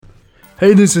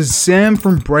Hey, this is Sam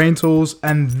from Brain Tools,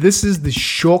 and this is the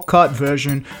shortcut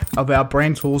version of our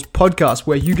Brain Tools podcast,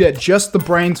 where you get just the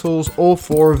Brain Tools, all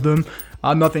four of them,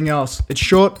 nothing else. It's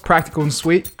short, practical, and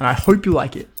sweet, and I hope you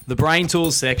like it. The Brain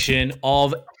Tools section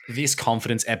of this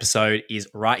confidence episode is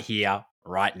right here,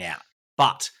 right now.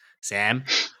 But, Sam,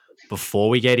 before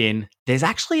we get in, there's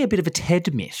actually a bit of a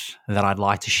TED myth that I'd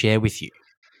like to share with you.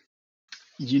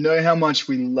 You know how much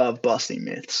we love busting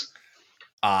myths.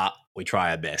 We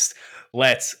try our best.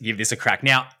 Let's give this a crack.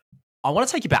 Now, I want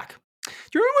to take you back. Do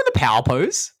you remember when the power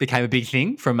pose became a big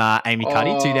thing from Amy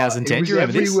Cuddy, 2010? Do you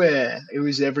remember everywhere. It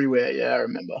was everywhere. Yeah, I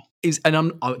remember.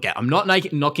 I'm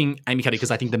not knocking Amy Cuddy because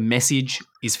I think the message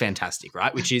is fantastic,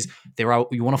 right? Which is you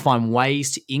want to find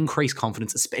ways to increase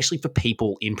confidence, especially for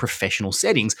people in professional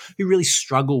settings who really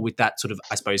struggle with that sort of,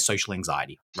 I suppose, social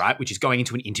anxiety, right? Which is going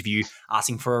into an interview,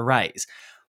 asking for a raise.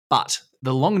 But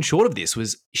the long and short of this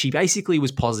was she basically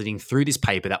was positing through this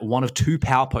paper that one of two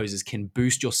power poses can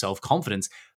boost your self-confidence,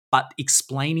 but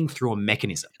explaining through a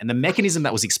mechanism. And the mechanism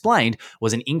that was explained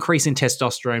was an increase in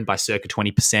testosterone by circa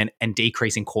 20% and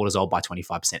decrease in cortisol by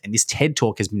 25%. And this TED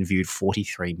Talk has been viewed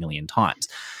 43 million times.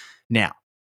 Now,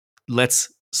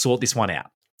 let's sort this one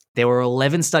out. There were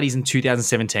 11 studies in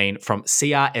 2017 from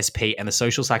CRSP and the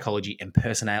Social Psychology and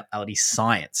Personality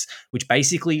Science, which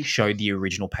basically showed the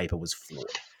original paper was flawed.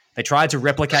 They tried to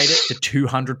replicate it to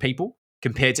 200 people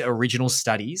compared to original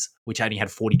studies, which only had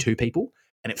 42 people,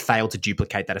 and it failed to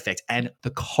duplicate that effect. And the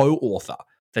co-author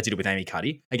that did it with Amy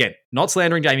Cuddy, again, not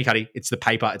slandering Amy Cuddy, it's the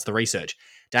paper, it's the research.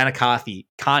 Dana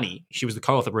Carney, she was the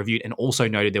co-author, reviewed and also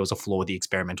noted there was a flaw with the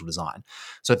experimental design.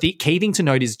 So the key thing to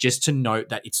note is just to note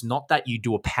that it's not that you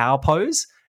do a power pose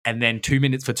and then 2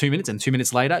 minutes and 2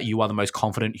 minutes later, you are the most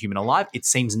confident human alive. It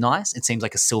seems nice. It seems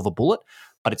like a silver bullet,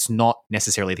 but it's not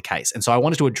necessarily the case. And so I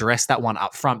wanted to address that one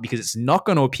up front because it's not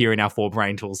going to appear in our 4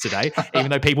 Brain Tools today, even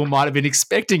though people might have been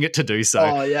expecting it to do so.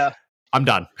 Oh, yeah. I'm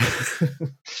done.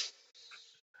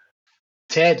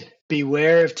 TED,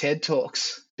 beware of TED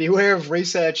Talks. Beware of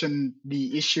research and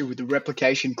the issue with the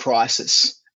replication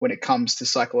crisis when it comes to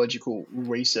psychological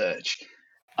research.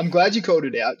 I'm glad you called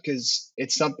it out because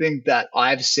it's something that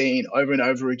I've seen over and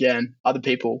over again, other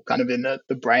people kind of in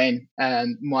the brain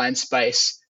and mind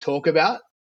space talk about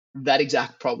that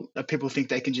exact problem, that people think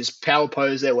they can just power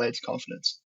pose their way to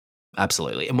confidence.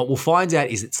 Absolutely. And what we'll find out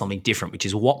is it's something different, which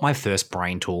is what my first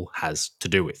brain tool has to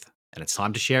do with. And it's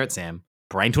time to share it, Sam.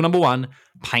 Brain tool number 1,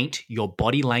 paint your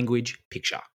body language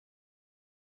picture.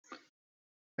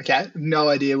 Okay, no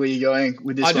idea where you're going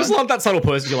with this. I just love that subtle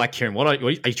person. You're like, Kieran, are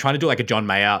you trying to do like a John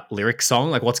Mayer lyric song?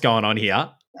 Like, what's going on here?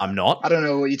 I'm not. I don't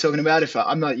know what you're talking about. If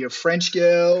I'm not your French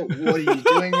girl, what are you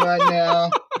doing right now?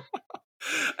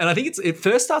 And I think it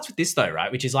first starts with this though,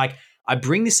 right? Which is like, I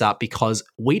bring this up because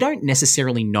we don't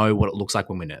necessarily know what it looks like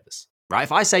when we're nervous, right?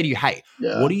 If I say to you, hey,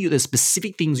 what are the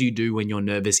specific things you do when you're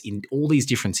nervous in all these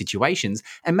different situations?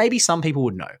 And maybe some people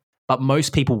would know, but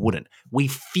most people wouldn't. We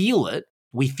feel it.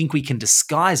 We think we can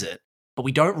disguise it, but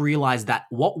we don't realize that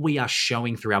what we are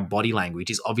showing through our body language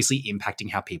is obviously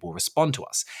impacting how people respond to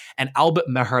us. And Albert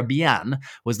Mehrabian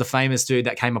was the famous dude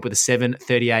that came up with the 7,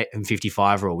 38, and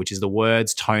 55 rule, which is the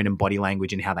words, tone, and body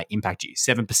language and how they impact you.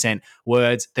 7%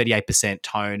 words, 38%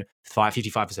 tone,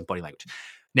 55% body language.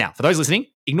 Now, for those listening,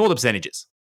 ignore the percentages.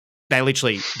 They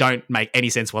literally don't make any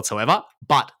sense whatsoever,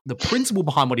 but the principle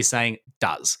behind what he's saying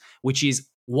does, which is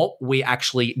what we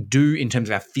actually do in terms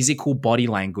of our physical body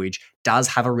language does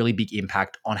have a really big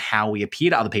impact on how we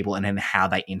appear to other people and then how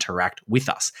they interact with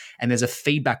us. And there's a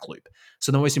feedback loop.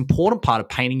 So the most important part of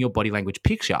painting your body language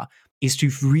picture is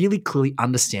to really clearly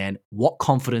understand what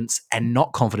confidence and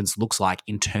not confidence looks like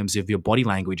in terms of your body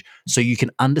language so you can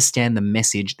understand the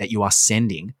message that you are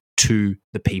sending to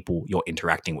the people you're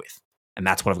interacting with. And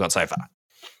that's what I've got so far.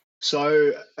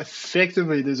 So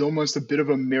effectively, there's almost a bit of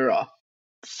a mirror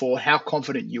for how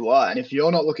confident you are. And if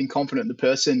you're not looking confident, the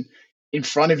person in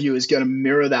front of you is going to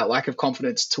mirror that lack of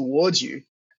confidence towards you.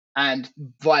 And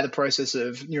via the process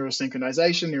of neural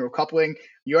synchronization, neural coupling,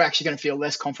 you're actually going to feel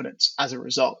less confidence as a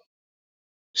result.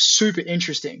 Super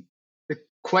interesting. The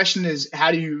question is, how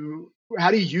do you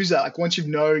use that? Like once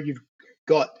you've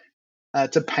got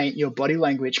to paint your body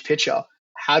language picture,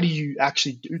 how do you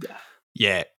actually do that?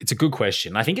 Yeah, it's a good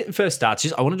question. I think it first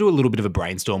starts, I want to do a little bit of a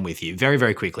brainstorm with you very,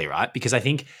 very quickly, right? Because I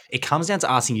think it comes down to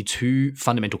asking you 2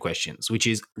 fundamental questions, which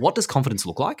is what does confidence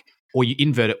look like? Or you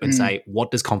invert it and say,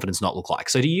 what does confidence not look like?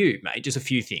 So to you, mate, just a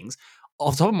few things.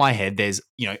 Off the top of my head, there's,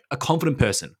 a confident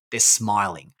person. They're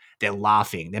smiling. They're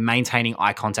laughing. They're maintaining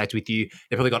eye contact with you.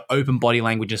 They've probably got open body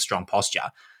language and strong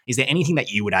posture. Is there anything that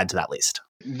you would add to that list?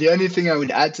 The only thing I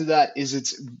would add to that is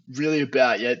it's really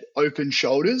about open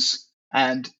shoulders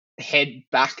and head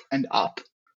back and up.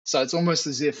 So it's almost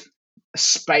as if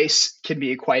space can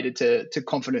be equated to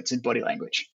confidence in body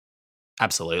language.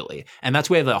 Absolutely. And that's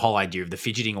where the whole idea of the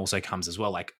fidgeting also comes as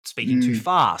well, like speaking too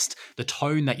fast, the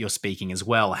tone that you're speaking as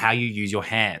well, how you use your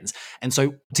hands. And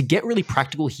so to get really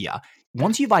practical here,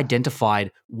 once you've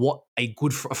identified what a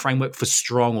good framework for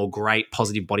strong or great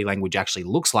positive body language actually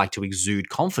looks like to exude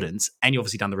confidence, and you've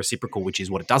obviously done the reciprocal, which is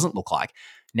what it doesn't look like,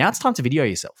 now it's time to video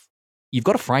yourself. You've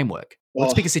got a framework.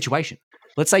 Let's pick a situation.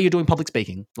 Let's say you're doing public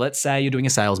speaking. Let's say you're doing a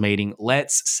sales meeting.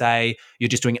 Let's say you're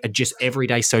just doing a just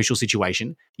everyday social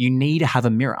situation. You need to have a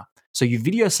mirror. So you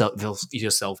video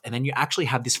yourself, and then you actually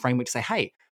have this framework to say,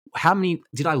 hey, how many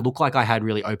did I look like I had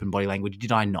really open body language?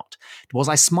 Did I not? Was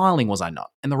I smiling? Was I not?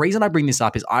 And the reason I bring this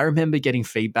up is I remember getting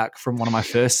feedback from one of my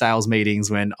first sales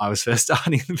meetings when I was first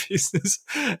starting the business.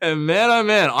 And man, oh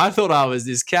man, I thought I was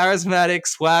this charismatic,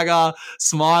 swagger,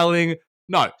 smiling.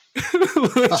 No,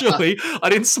 literally, I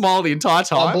didn't smile the entire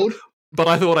time, but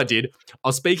I thought I did. I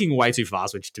was speaking way too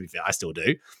fast, which to be fair, I still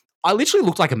do. I literally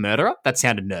looked like a murderer that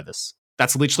sounded nervous.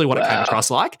 That's literally what it came across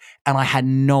like. And I had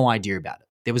no idea about it.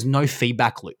 There was no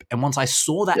feedback loop. And once I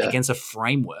saw that against a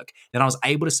framework, then I was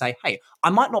able to say, hey, I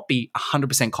might not be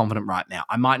 100% confident right now.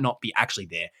 I might not be actually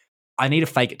there. I need to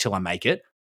fake it till I make it.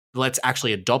 Let's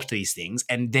actually adopt these things.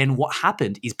 And then what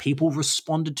happened is people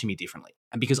responded to me differently.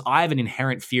 And because I have an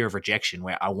inherent fear of rejection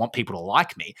where I want people to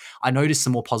like me, I noticed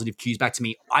some more positive cues back to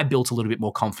me. I built a little bit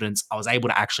more confidence. I was able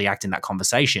to actually act in that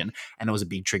conversation, and it was a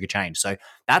big trigger change. So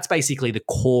that's basically the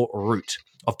core root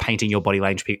of painting your body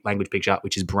language picture,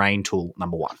 which is brain tool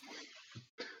number 1.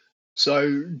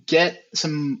 So get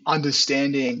some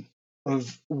understanding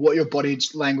of what your body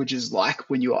language is like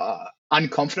when you are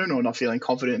unconfident or not feeling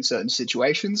confident in certain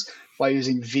situations by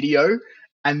using video,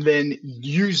 and then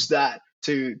use that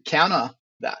to counter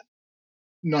that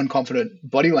non-confident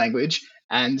body language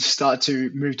and start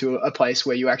to move to a place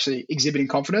where you're actually exhibiting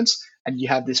confidence, and you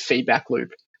have this feedback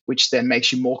loop, which then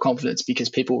makes you more confidence because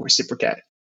people reciprocate.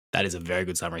 That is a very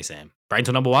good summary, Sam. Brain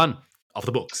tool number 1, off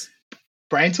the books.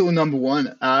 Brain tool number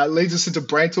 1 leads us into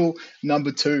brain tool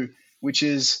number 2, which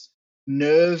is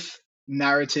nerve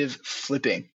narrative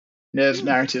flipping.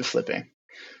 Narrative flipping.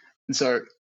 And so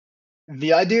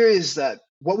the idea is that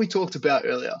what we talked about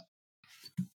earlier,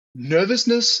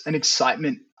 nervousness and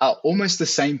excitement are almost the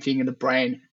same thing in the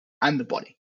brain and the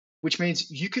body, which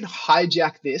means you can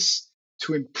hijack this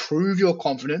to improve your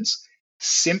confidence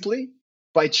simply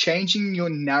by changing your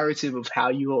narrative of how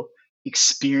you're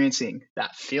experiencing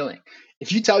that feeling.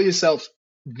 If you tell yourself,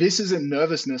 this isn't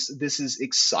nervousness, this is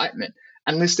excitement,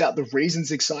 and list out the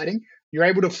reasons exciting, you're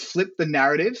able to flip the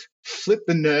narrative, flip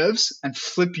the nerves, and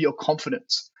flip your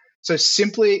confidence. So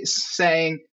simply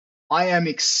saying, I am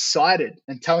excited,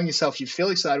 and telling yourself you feel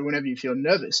excited whenever you feel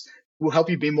nervous will help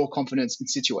you be more confident in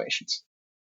situations.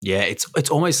 Yeah, it's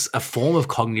almost a form of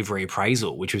cognitive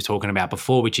reappraisal, which we were talking about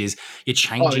before, which is you're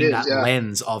changing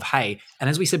lens of, hey,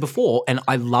 and as we said before, and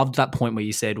I loved that point where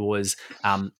you said was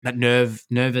that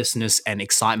nervousness and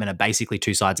excitement are basically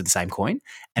two sides of the same coin.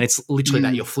 And it's literally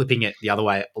that you're flipping it the other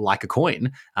way like a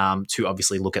coin to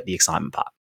obviously look at the excitement part.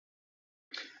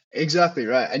 Exactly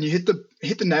right. And you hit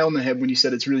the nail on the head when you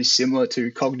said it's really similar to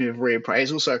cognitive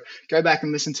reappraisal. So go back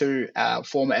and listen to our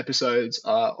former episodes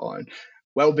on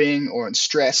well-being or on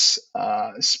stress,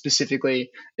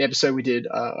 specifically the episode we did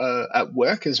at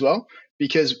work as well,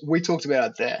 because we talked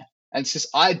about it there. And it's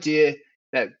this idea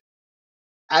that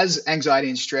as anxiety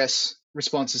and stress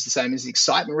response is the same as the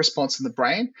excitement response in the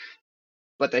brain,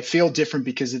 but they feel different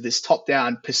because of this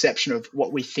top-down perception of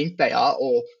what we think they are,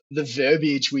 or the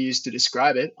verbiage we use to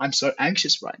describe it. I'm so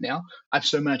anxious right now. I have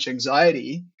so much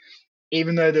anxiety,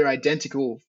 even though they're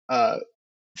identical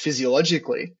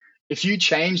physiologically. If you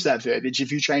change that verbiage,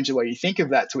 if you change the way you think of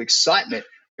that to excitement,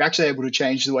 you're actually able to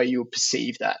change the way you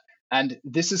perceive that. And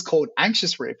this is called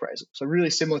anxious reappraisal. So really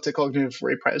similar to cognitive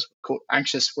reappraisal, called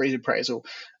anxious reappraisal.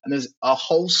 And there's a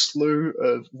whole slew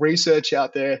of research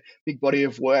out there, big body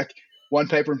of work, one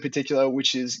paper in particular,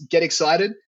 which is Get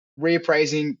Excited,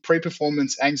 Reappraising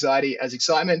Pre-Performance Anxiety as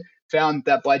Excitement, found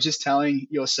that by just telling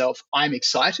yourself, I'm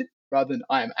excited, rather than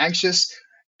I am anxious,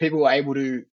 people were able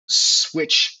to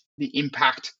switch the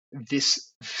impact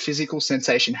this physical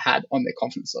sensation had on their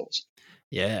confidence levels.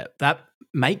 Yeah, that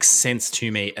makes sense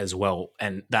to me as well.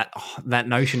 And that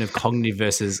notion of cognitive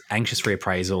versus anxious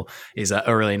reappraisal is a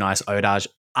really nice adage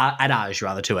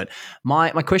to it. My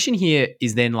question here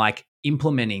is then like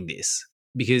implementing this,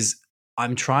 because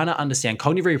I'm trying to understand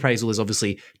cognitive reappraisal is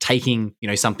obviously taking,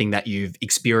 something that you've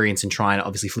experienced and trying to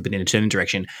obviously flip it in a certain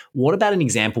direction. What about an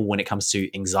example when it comes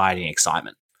to anxiety and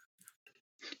excitement?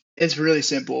 It's really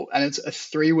simple, and it's a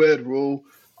 3-word rule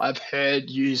I've heard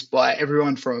used by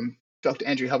everyone from Dr.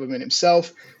 Andrew Huberman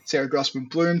himself. Sarah Grossman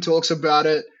Bloom talks about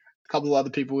it. A couple of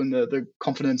other people in the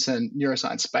confidence and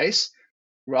neuroscience space.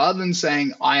 Rather than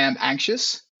saying, I am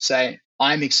anxious, say,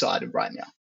 I'm excited right now.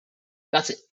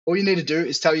 That's it. All you need to do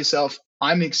is tell yourself,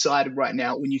 I'm excited right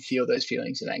now when you feel those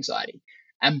feelings of anxiety.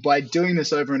 And by doing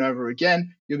this over and over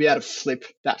again, you'll be able to flip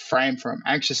that frame from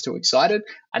anxious to excited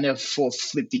and therefore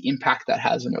flip the impact that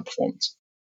has on your performance.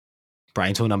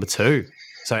 Brain tool number 2.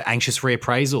 So anxious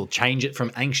reappraisal, change it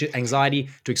from anxiety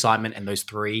to excitement. And those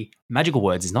 3 magical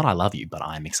words is not I love you, but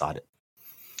I am excited.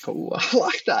 Oh, I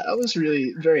like that. That was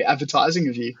really very advertising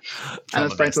of you. And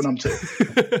that's brain tool number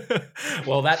 2.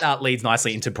 Well, that leads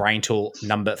nicely into brain tool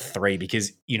number 3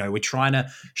 because, we're trying to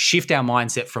shift our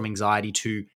mindset from anxiety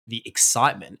to the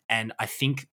excitement. And I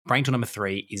think brain tool number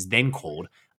 3 is then called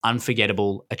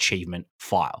unforgettable achievement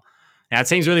file. Now, it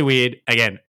seems really weird.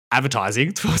 Again,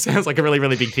 advertising sounds like a really,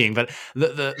 really big thing. But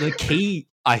the key,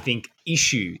 I think,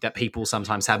 issue that people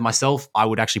sometimes have, myself, I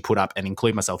would actually put up and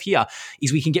include myself here,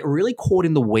 is we can get really caught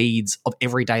in the weeds of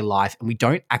everyday life and we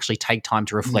don't actually take time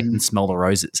to reflect and smell the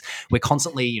roses. We're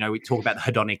constantly, we talk about the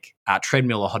hedonic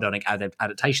treadmill or hedonic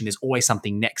adaptation. There's always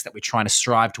something next that we're trying to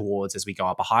strive towards as we go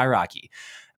up a hierarchy.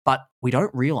 But we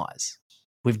don't realize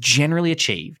we've generally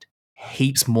achieved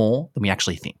heaps more than we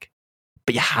actually think.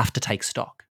 But you have to take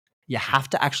stock. You have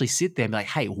to actually sit there and be like,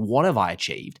 hey, what have I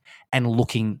achieved? And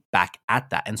looking back at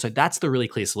that. And so that's the really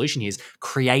clear solution here is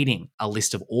creating a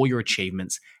list of all your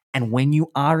achievements. And when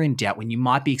you are in doubt, when you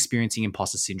might be experiencing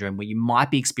imposter syndrome, when you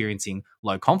might be experiencing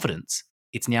low confidence,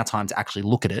 it's now time to actually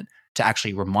look at it, to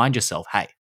actually remind yourself, hey,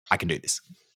 I can do this.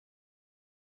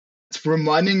 It's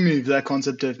reminding me of that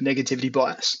concept of negativity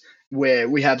bias, where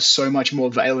we have so much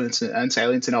more valence and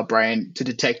salience in our brain to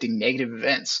detecting negative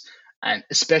events. And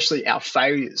especially our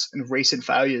failures and recent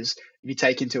failures, if you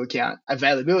take into account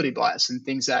availability bias and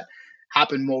things that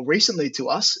happen more recently to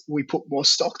us, we put more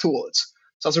stock towards.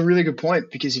 So that's a really good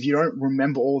point, because if you don't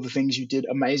remember all the things you did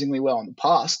amazingly well in the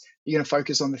past, you're going to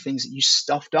focus on the things that you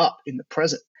stuffed up in the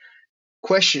present.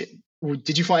 Question,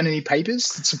 did you find any papers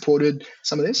that supported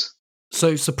some of this?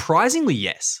 So surprisingly,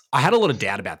 yes. I had a lot of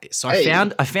doubt about this. So I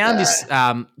found this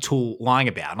tool lying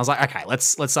about, and I was like, okay,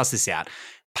 let's suss this out.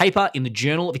 Paper in the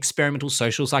Journal of Experimental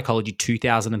Social Psychology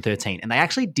 2013. And they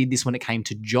actually did this when it came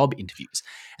to job interviews.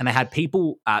 And they had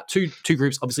people, two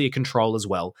groups, obviously a control as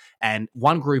well. And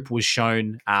one group was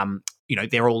shown,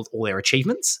 their all their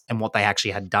achievements and what they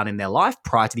actually had done in their life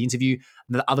prior to the interview.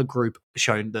 And the other group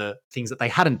shown the things that they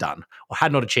hadn't done or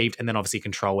had not achieved. And then obviously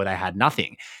control where they had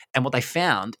nothing. And what they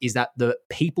found is that the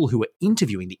people who were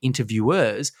interviewing, the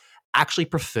interviewers, actually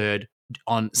preferred,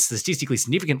 on statistically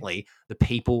significantly, the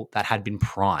people that had been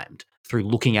primed through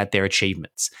looking at their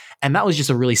achievements. And that was just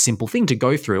a really simple thing to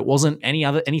go through. It wasn't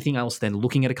anything else than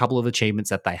looking at a couple of achievements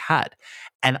that they had.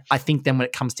 And I think then when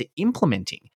it comes to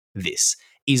implementing this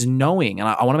is knowing, and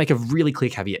I want to make a really clear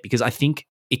caveat, because I think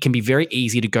it can be very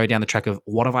easy to go down the track of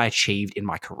what have I achieved in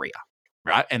my career,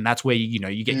 right? And that's where,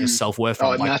 you get your self-worth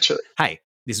from. Naturally. Hey,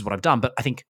 this is what I've done. But I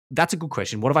think that's a good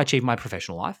question. What have I achieved in my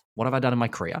professional life? What have I done in my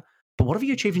career? But what have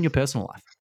you achieved in your personal life?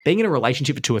 Being in a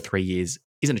relationship for 2 or 3 years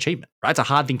is an achievement, right? It's a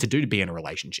hard thing to do to be in a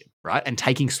relationship, right? And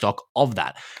taking stock of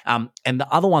that. And the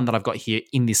other one that I've got here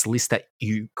in this list that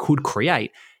you could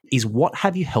create is what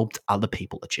have you helped other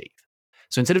people achieve?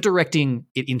 So instead of directing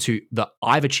it into the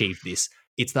I've achieved this,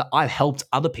 it's the I've helped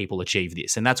other people achieve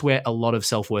this. And that's where a lot of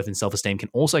self-worth and self-esteem can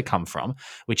also come from,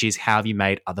 which is how have you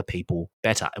made other people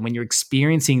better? And when you're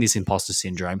experiencing this imposter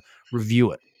syndrome,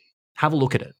 review it. Have a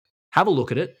look at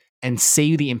it. And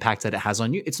see the impact that it has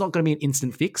on you. It's not going to be an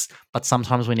instant fix, but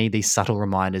sometimes we need these subtle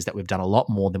reminders that we've done a lot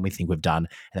more than we think we've done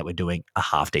and that we're doing a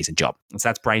half-decent job. And so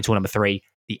that's brain tool number 3,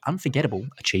 the unforgettable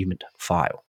achievement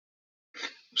file.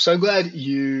 So glad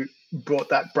you brought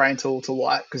that brain tool to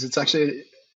light, because it's actually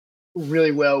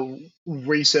really well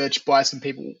researched by some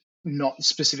people, not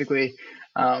specifically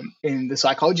in the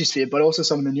psychology sphere, but also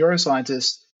some of the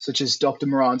neuroscientists, such as Dr.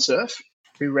 Moran Cerf,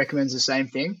 who recommends the same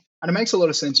thing. And it makes a lot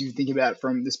of sense if you think about it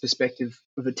from this perspective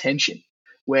of attention,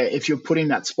 where if you're putting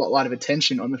that spotlight of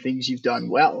attention on the things you've done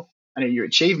well and your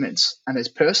achievements, and those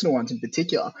personal ones in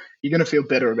particular, you're going to feel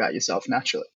better about yourself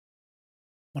naturally.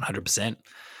 100%.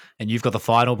 And you've got the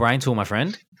final brain tool, my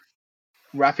friend.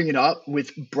 Wrapping it up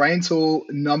with brain tool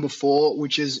number 4,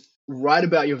 which is write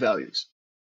about your values.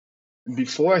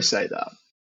 Before I say that,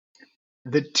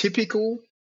 the typical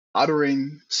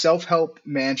uttering self-help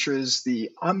mantras, the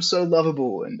I'm so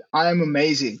lovable and I'm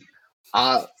amazing,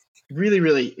 are really,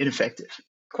 really ineffective.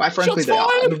 Quite frankly, they are.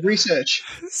 And the research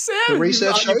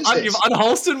shows this. You've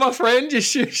unholstered, my friend. You're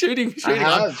shooting.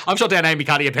 I'm shot down Amy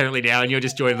Cuddy apparently now, and you're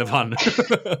just joining the fun.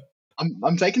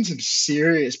 I'm taking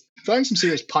throwing some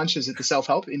serious punches at the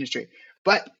self-help industry.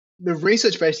 But the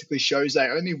research basically shows they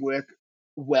only work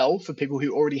well for people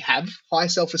who already have high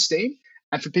self-esteem.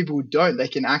 And for people who don't, they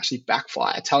can actually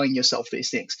backfire telling yourself these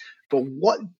things. But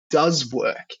what does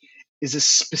work is a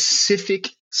specific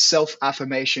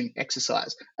self-affirmation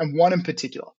exercise, and one in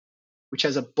particular, which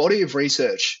has a body of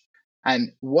research.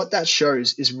 And what that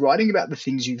shows is writing about the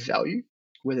things you value,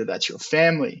 whether that's your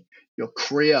family, your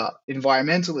career,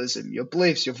 environmentalism, your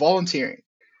beliefs, your volunteering,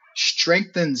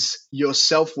 strengthens your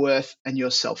self-worth and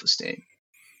your self-esteem.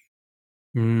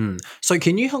 So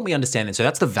can you help me understand then? So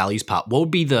that's the values part. What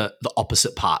would be the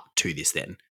opposite part to this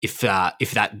then? If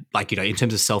that, like, in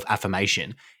terms of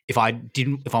self-affirmation, if I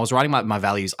was writing my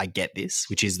values, I get this,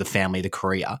 which is the family, the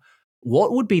career,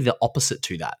 what would be the opposite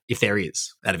to that, if there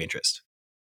is, out of interest?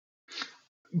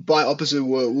 By opposite,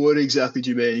 what exactly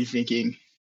do you mean? Are you thinking?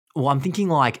 Well, I'm thinking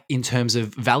like in terms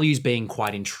of values being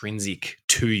quite intrinsic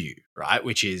to you, right?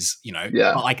 Which is,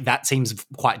 Yeah. but like that seems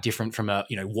quite different from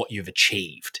what you've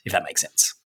achieved, if that makes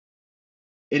sense.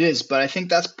 It is, but I think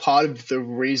that's part of the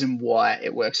reason why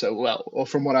it works so well, or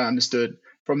from what I understood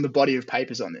from the body of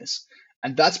papers on this.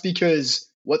 And that's because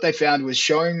what they found was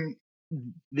showing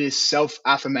this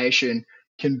self-affirmation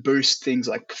can boost things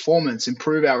like performance,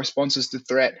 improve our responses to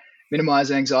threat,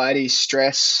 minimize anxiety,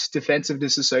 stress,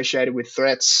 defensiveness associated with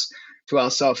threats to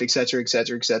ourselves, etc.,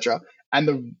 etc., etc. And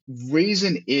the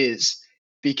reason is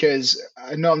because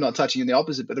I know I'm not touching on the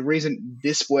opposite, but the reason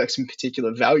this works in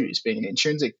particular, values being an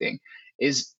intrinsic thing,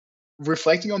 is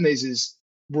reflecting on these is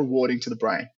rewarding to the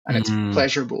brain and it's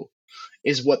pleasurable,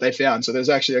 is what they found. So there's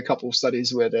actually a couple of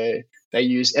studies where they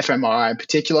use fMRI in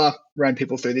particular, ran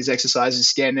people through these exercises,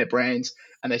 scanned their brains,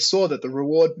 and they saw that the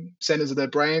reward centers of their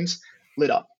brains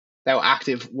lit up. They were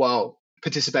active while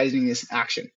participating in this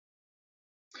action.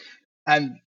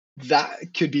 And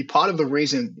that could be part of the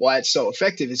reason why it's so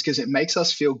effective, is because it makes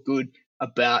us feel good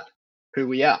about who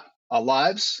we are, our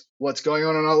lives, what's going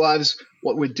on in our lives,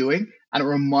 what we're doing, and it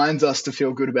reminds us to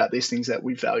feel good about these things that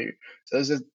we value. So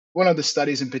one of the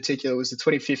studies in particular was the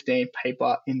 2015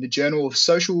 paper in the Journal of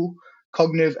Social,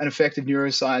 Cognitive, and Affective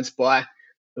Neuroscience by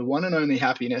the one and only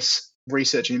happiness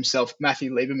researcher himself,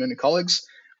 Matthew Lieberman and colleagues,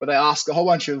 where they asked a whole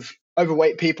bunch of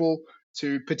overweight people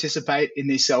to participate in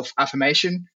these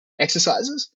self-affirmation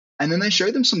exercises. And then they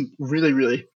showed them some really,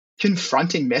 really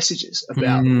confronting messages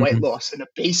about weight loss and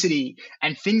obesity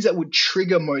and things that would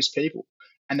trigger most people.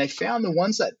 And they found the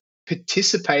ones that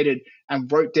participated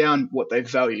and wrote down what they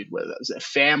valued, whether it was their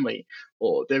family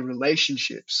or their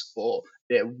relationships or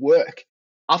their work,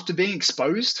 after being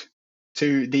exposed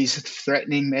to these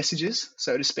threatening messages,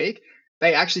 so to speak,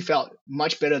 they actually felt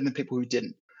much better than the people who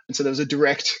didn't. And so there was a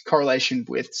direct correlation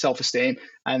with self-esteem.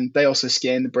 And they also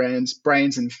scanned the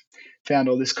brains and found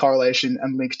all this correlation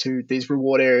and link to these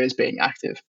reward areas being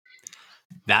active.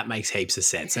 That makes heaps of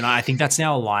sense. And I think that's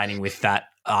now aligning with that,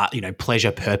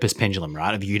 pleasure purpose pendulum,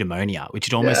 right, of eudaimonia, which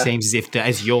it almost seems as if,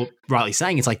 as you're rightly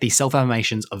saying, it's like these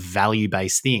self-affirmations of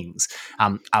value-based things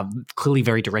are clearly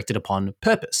very directed upon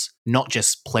purpose, not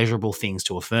just pleasurable things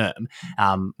to affirm,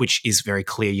 which is very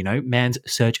clear, Man's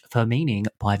Search for Meaning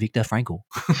by Viktor Frankl.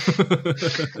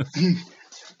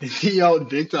 The old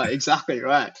Viktor, exactly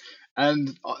right.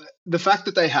 And the fact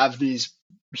that they have these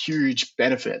huge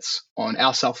benefits on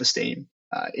our self-esteem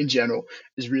in general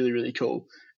is really, really cool.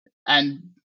 And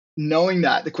knowing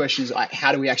that, the question is, like,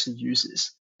 how do we actually use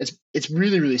this? It's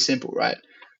really, really simple, right?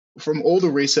 From all the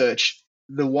research,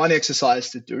 the one exercise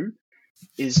to do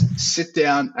is sit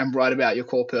down and write about your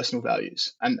core personal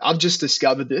values. And I've just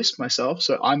discovered this myself,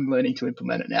 so I'm learning to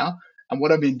implement it now. And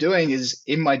what I've been doing is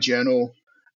in my journal,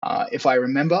 if I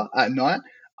remember at night,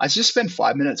 I just spend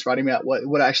 5 minutes writing about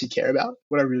what I actually care about,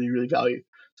 what I really, really value.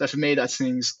 So for me, that's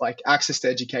things like access to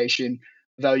education,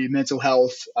 value mental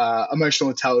health,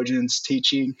 emotional intelligence,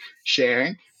 teaching,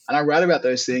 sharing. And I write about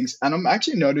those things. And I'm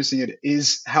actually noticing it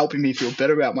is helping me feel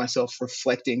better about myself,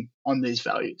 reflecting on these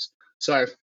values. So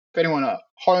if anyone at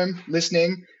home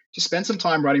listening, just spend some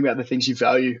time writing about the things you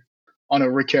value on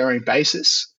a recurring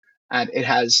basis. And it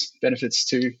has benefits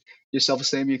to your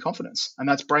self-esteem, your confidence. And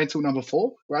that's brain tool number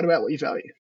 4, write about what you value.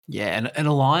 Yeah, and it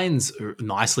aligns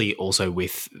nicely also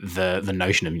with the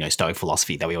notion of Stoic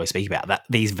philosophy that we always speak about. That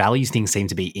these values things seem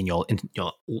to be in your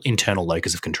internal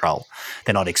locus of control;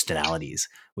 they're not externalities,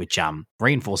 which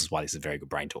reinforces why this is a very good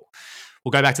brain tool.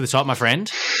 We'll go back to the top, my friend,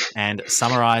 and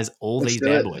summarize all these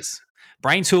bad boys.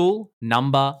 Brain tool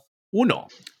number Uno,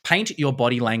 paint your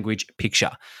body language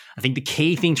picture. I think the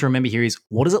key thing to remember here is,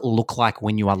 what does it look like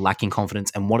when you are lacking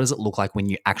confidence, and what does it look like when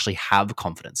you actually have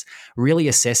confidence? Really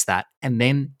assess that, and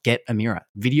then get a mirror,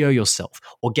 video yourself,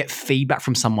 or get feedback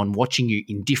from someone watching you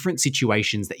in different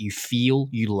situations that you feel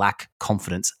you lack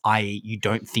confidence, i.e., you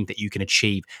don't think that you can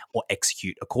achieve or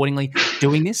execute accordingly.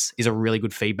 Doing this is a really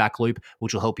good feedback loop,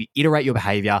 which will help you iterate your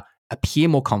behavior, appear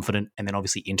more confident, and then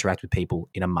obviously interact with people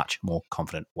in a much more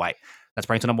confident way. That's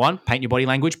brain tool number 1, paint your body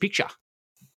language picture.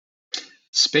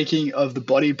 Speaking of the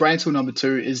body, brain tool number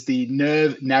 2 is the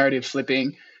nerve narrative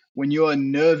flipping. When you are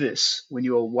nervous, when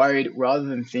you are worried, rather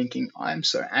than thinking, I'm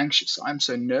so anxious, I'm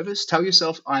so nervous, tell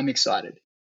yourself, I'm excited.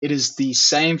 It is the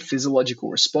same physiological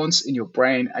response in your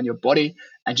brain and your body.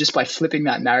 And just by flipping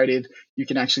that narrative, you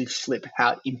can actually flip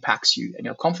how it impacts you and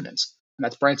your confidence. And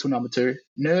that's brain tool number 2,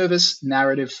 nervous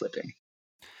narrative flipping.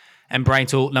 And brain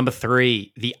tool number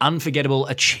 3, the unforgettable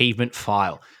achievement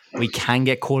file. We can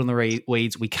get caught in the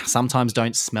weeds. We sometimes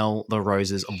don't smell the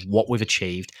roses of what we've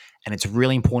achieved. And it's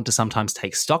really important to sometimes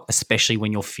take stock, especially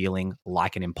when you're feeling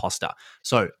like an imposter.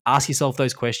 So ask yourself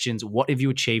those questions. What have you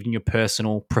achieved in your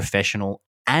personal, professional,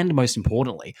 and most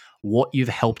importantly, what you've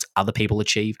helped other people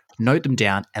achieve? Note them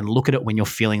down and look at it when you're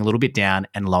feeling a little bit down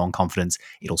and low on confidence.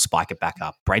 It'll spike it back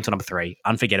up. Brain tool number 3,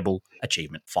 unforgettable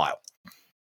achievement file.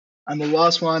 And the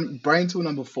last one, brain tool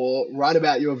number 4, write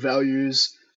about your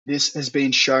values. This has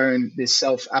been shown, this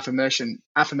self-affirmation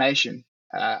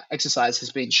exercise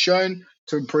has been shown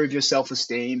to improve your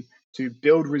self-esteem, to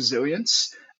build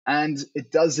resilience. And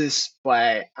it does this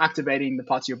by activating the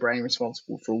parts of your brain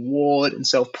responsible for reward and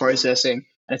self-processing.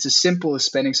 And it's as simple as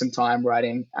spending some time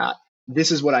writing out,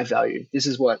 this is what I value. This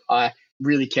is what I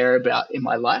really care about in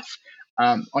my life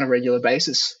on a regular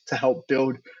basis to help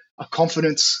build a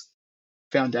confidence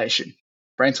foundation.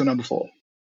 Brain tool number 4,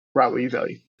 write what you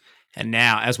value. And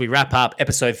now, as we wrap up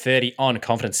episode 30 on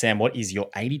confidence, Sam, what is your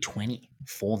 80-20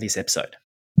 for this episode?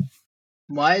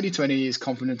 My 80-20 is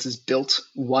confidence is built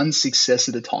one success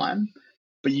at a time,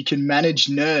 but you can manage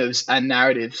nerves and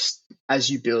narratives as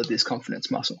you build this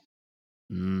confidence muscle.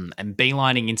 And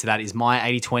beelining into that is my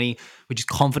 80-20, which is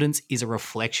confidence is a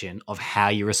reflection of how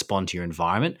you respond to your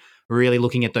environment. Really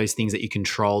looking at those things that you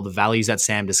control, the values that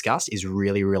Sam discussed is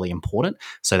really, really important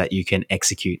so that you can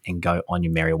execute and go on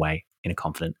your merry way in a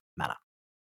confident manner.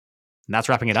 And that's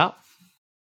wrapping it up.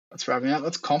 That's wrapping up.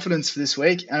 That's confidence for this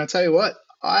week. And I'll tell you what,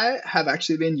 I have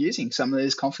actually been using some of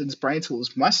these confidence brain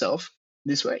tools myself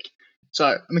this week. So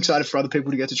I'm excited for other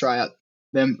people to get to try out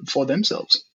them for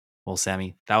themselves. Well,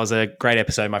 Sammy, that was a great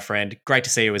episode, my friend. Great to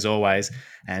see you as always.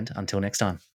 And until next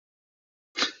time.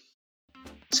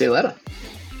 See you later.